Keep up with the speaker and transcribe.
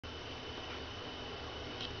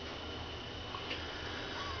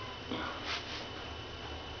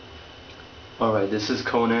Alright, this is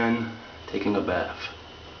Conan taking a bath.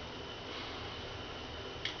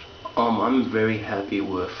 I'm very happy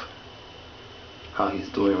with how he's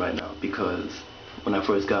doing right now, because when I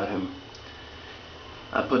first got him,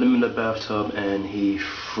 I put him in the bathtub and he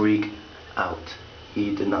freaked out.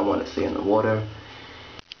 He did not want to stay in the water.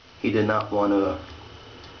 He did not want to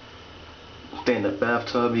stay in the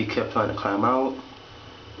bathtub. He kept trying to climb out,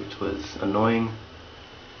 which was annoying.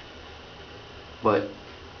 But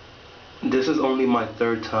this is only my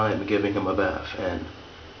third time giving him a bath, and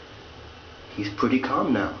he's pretty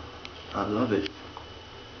calm now. I love it.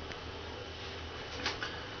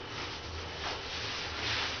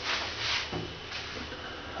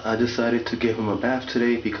 I decided to give him a bath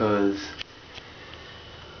today because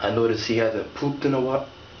I noticed he hasn't pooped in a while.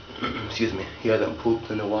 Excuse me, he hasn't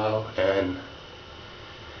pooped in a while, and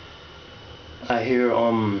I hear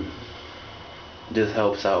this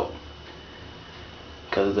helps out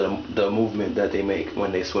because of the movement that they make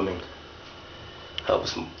when they're swimming.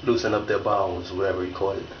 Helps loosen up their bowels, whatever you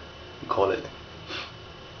call it.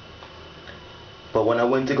 But when I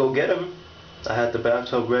went to go get him, I had the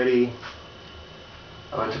bathtub ready.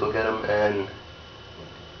 I went to go get him and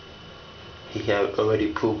he had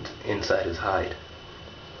already pooped inside his hide.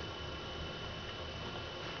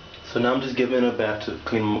 So now I'm just giving him a bath to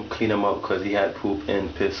clean him up, because he had poop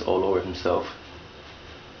and piss all over himself.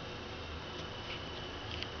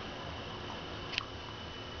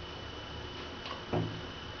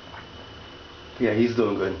 Yeah, he's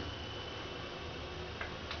doing good.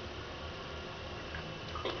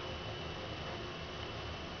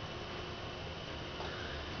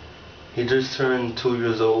 He just turned 2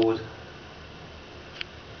 years old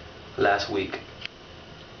last week.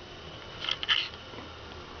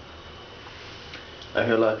 I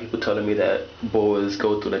hear a lot of people telling me that boys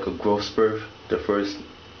go through like a growth spurt the first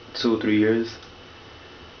 2-3 years.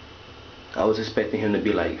 I was expecting him to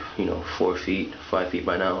be like, 4 feet, 5 feet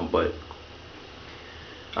by now, but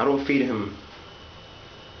I don't feed him.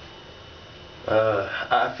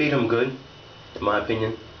 I feed him good, in my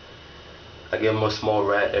opinion. I give him a small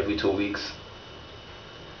rat every 2 weeks.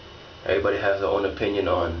 Everybody has their own opinion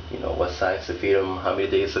on, what size to feed him, how many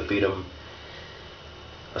days to feed him.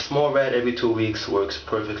 A small rat every 2 weeks works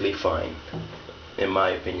perfectly fine, in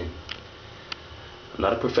my opinion. I'm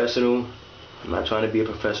not a professional. I'm not trying to be a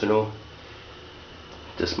professional.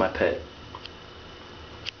 Just my pet.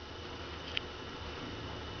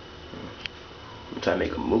 I'm trying to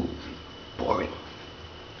make a move. Boring.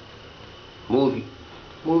 Move it.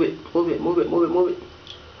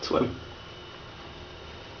 Swim.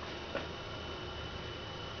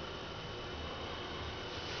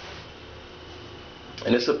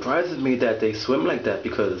 And it surprises me that they swim like that,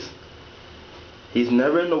 because he's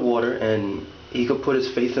never in the water and he could put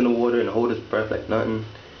his face in the water and hold his breath like nothing.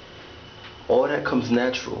 All that comes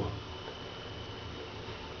natural.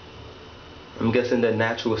 I'm guessing they're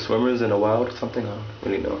natural swimmers in the wild or something. I don't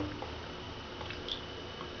really know.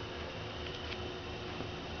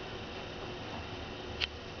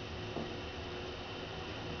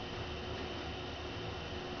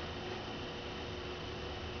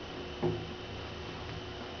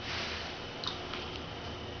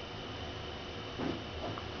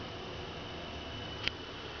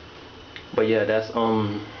 But yeah, that's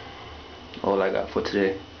all I got for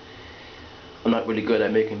today. I'm not really good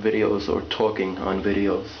at making videos or talking on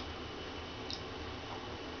videos.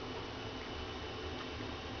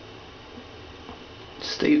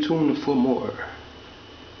 Stay tuned for more.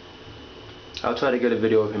 I'll try to get a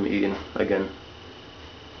video of him eating again.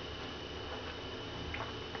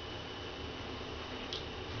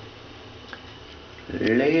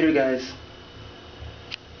 Later, guys.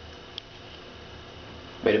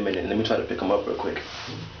 Wait a minute, let me try to pick him up real quick.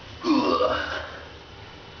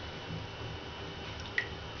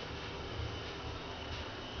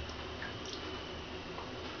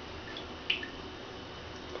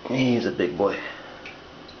 He's a big boy.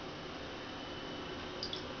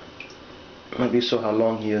 I'm not really sure how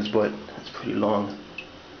long he is, but it's pretty long,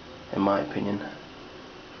 in my opinion.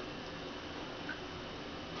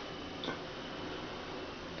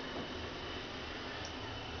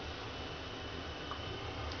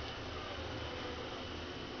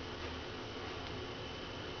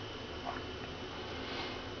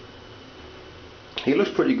 He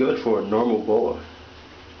looks pretty good for a normal boa.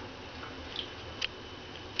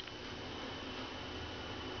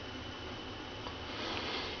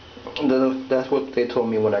 That's what they told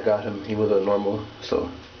me when I got him. He was a normal, so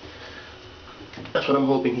that's what I'm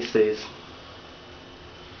hoping he stays.